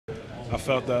I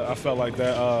felt like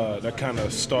that kind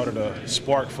of started a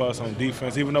spark for us on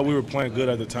defense. Even though we were playing good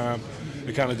at the time,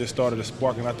 it kind of just started a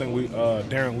spark. And I think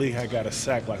Darren Lee had got a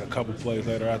sack like a couple plays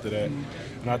later after that,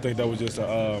 and I think that was just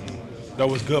that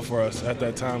was good for us at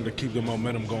that time to keep the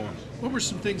momentum going. What were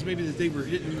some things maybe that they were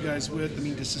hitting you guys with? I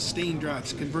mean, to sustain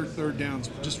drives, convert third downs.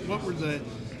 Just what were the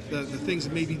things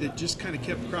that maybe that just kind of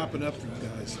kept cropping up for you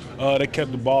guys? They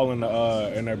kept the ball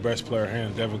in their best player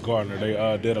hand, Devin Gardner.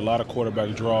 They did a lot of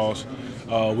quarterback draws.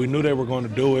 We knew they were going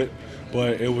to do it,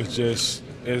 but it was just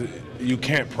you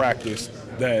can't practice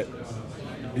that.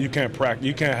 You can't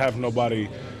have nobody.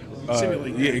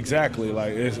 Yeah, exactly.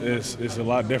 Like it's a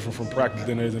lot different from practice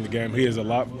than it is in the game. He is a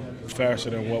lot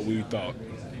faster than what we thought.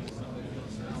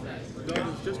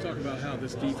 Douglas, just talk about how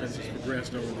this defense has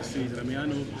progressed over the season. I mean, I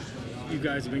know you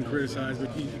guys have been criticized,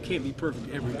 but you can't be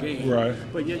perfect every game. Right.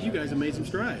 But yet you guys have made some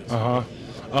strides. I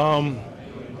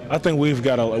think we've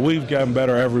gotten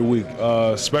better every week,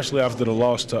 especially after the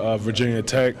loss to Virginia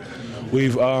Tech.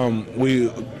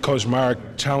 Coach Meyer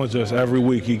challenges us every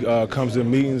week. He comes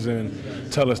in meetings and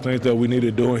tells us things that we need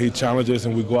to do, and he challenges,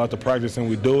 and we go out to practice and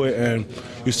we do it. And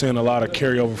you're seeing a lot of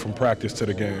carryover from practice to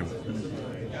the game.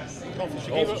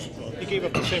 He gave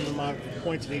up the same amount of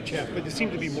points in each half, but it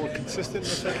seemed to be more consistent in the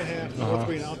second half, more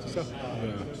 3 and outs and stuff.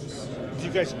 Yeah. Did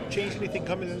you guys change anything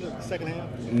coming into the second half?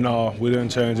 No, we didn't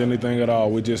change anything at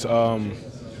all. We just went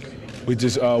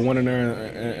in there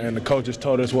and the coaches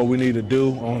told us what we need to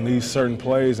do on these certain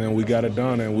plays, and we got it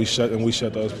done, and we shut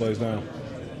those plays down.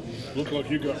 Looked like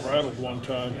you got rattled one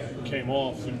time, came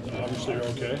off, and obviously you're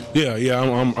okay.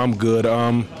 Yeah, I'm good.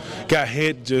 Got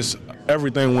hit, just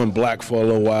everything went black for a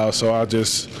little while, so I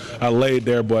laid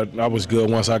there, but I was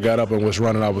good. Once I got up and was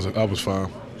running, I was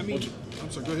fine. I mean, I'm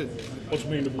sorry, go ahead. What's it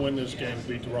mean to win this game,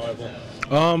 beat the rival?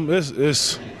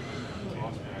 It's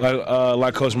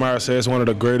like Coach Meyer said, it's one of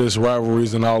the greatest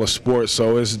rivalries in all of sports.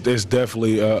 So it's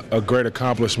definitely a great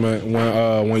accomplishment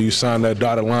when you sign that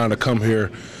dotted line to come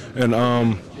here. And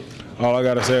all I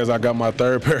gotta say is I got my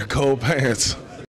 3rd pair of gold pants.